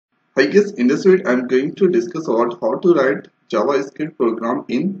I guess in this video I'm going to discuss about how to write JavaScript program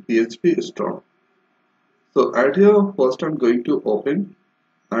in PhpStorm. So at here first I'm going to open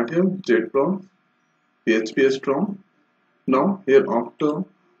at here JetBrains PhpStorm. Now here after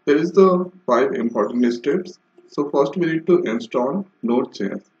there is the 5 important steps. So first we need to install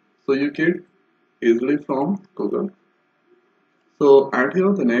Node.js. So you get easily from Google. So at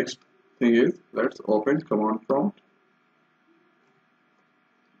here the next thing is let's open command prompt.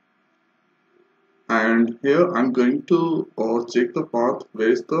 And here I'm going to check the path where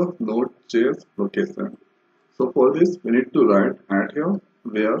is the Node.js location. So for this we need to write at here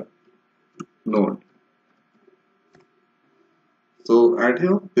where node. So at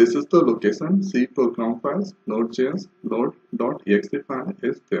here this is the location. C program files Node.js node.exe file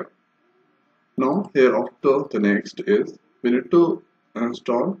is there. Now here after the next is we need to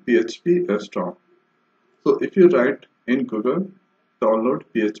install PhpStorm. So if you write in Google download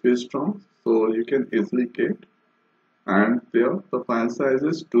PhpStorm, so you can easily get, and there the file size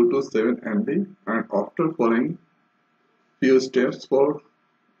is 2 to 7 MB, and after following few steps for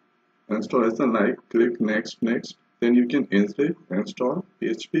installation like click next, then you can easily install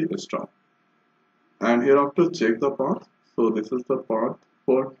PhpStorm. And here after check the path. So this is the path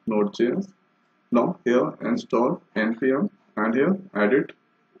for Node.js. Now here install npm and here edit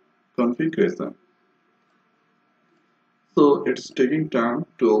configuration. So it's taking time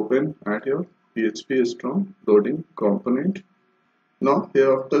to open at your PhpStorm loading component. Now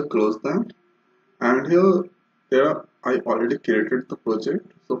here after close that, and here I already created the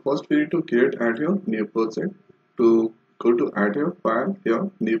project. So first we need to create at your new project. To go to add your file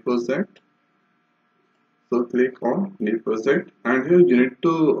here new project. So click on new project, and here you need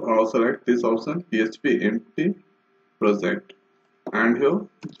to select this option PHP empty project, and here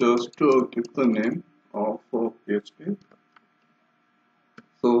just to give the name of PHP.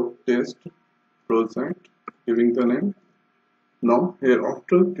 So test project, giving the name. Now here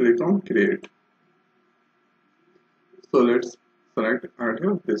after click on create. So let's select add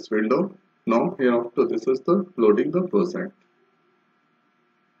here this window. Now here after this is the loading the project.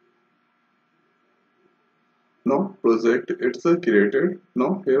 Now project it's created.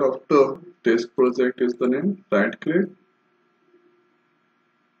 Now here after test project is the name, right click.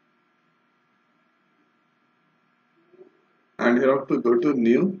 And here have to go to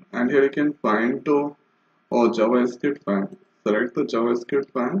new, and here you can find JavaScript file. Select the JavaScript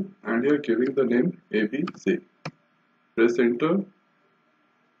file, and here giving the name ABC. Press enter.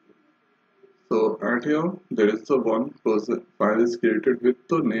 So at here there is the one project file is created with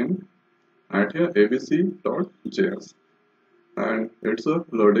the name at here abc.js, and it's a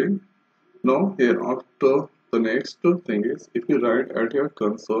loading. Now here after the next thing is if you write at your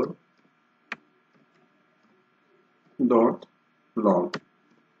console dot log.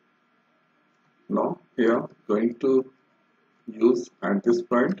 Now here going to use at this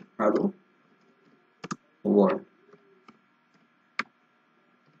point hello world.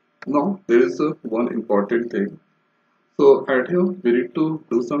 Now there is one important thing. So at here we need to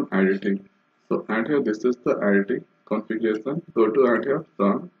do some editing. So at here this is the editing configuration. Go to at here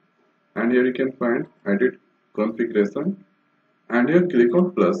run, and here you can find edit configuration, and here click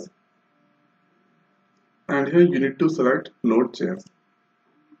on plus. And here you need to select Node.js,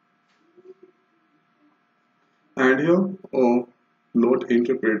 and here Node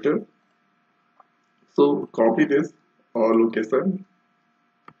interpreter. So copy this location,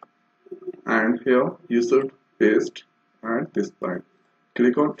 and here you should paste at this point.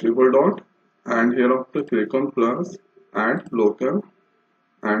 Click on triple dot, and here after click on plus, add local,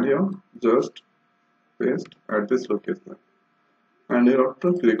 and here just paste at this location, and here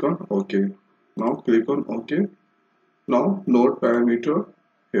after click on OK. Now click on OK. Now node parameter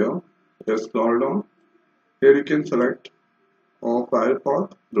here, just scroll down. Here you can select file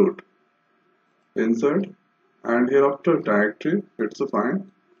path root, insert, and here after directory it's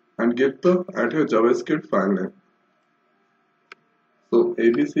fine, and get the at your JavaScript file name. So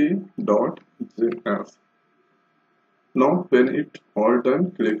abc.js. Now when it all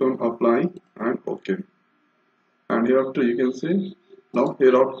done, click on apply and OK. And here after you can see. Now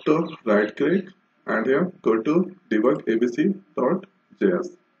here after right click, and here go to debug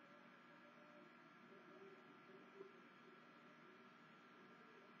abc.js.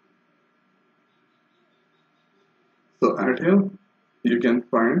 So at here you can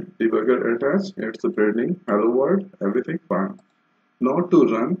find debugger attached. It's printing hello world, everything fine. Now to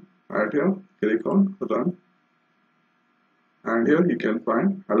run, at here click on run, and here you can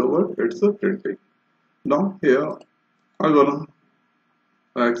find hello world, it's printing. Now here I'm gonna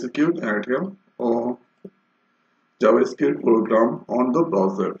execute at here JavaScript program on the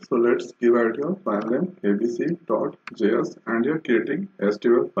browser. So let's give out your file name abc.js and you're creating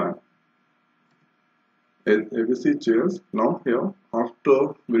HTML file abc.js. Now here after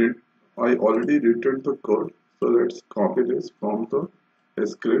I already written the code, so let's copy this from the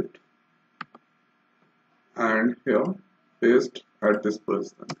script and here paste at this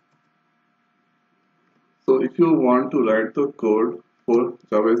person. So if you want to write the code for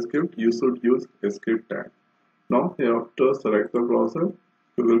JavaScript, you should use a script tag. Now here after select the browser,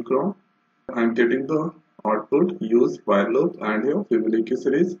 Google Chrome. I am getting the output, use while loop and here Fibonacci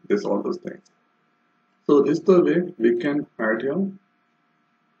series, this all those things. So this is the way we can add here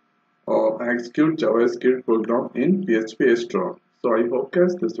execute JavaScript program in PhpStorm. So I hope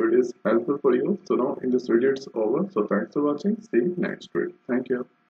guys this video is helpful for you. So now in this video it's over. So thanks for watching. See you next video. Thank you.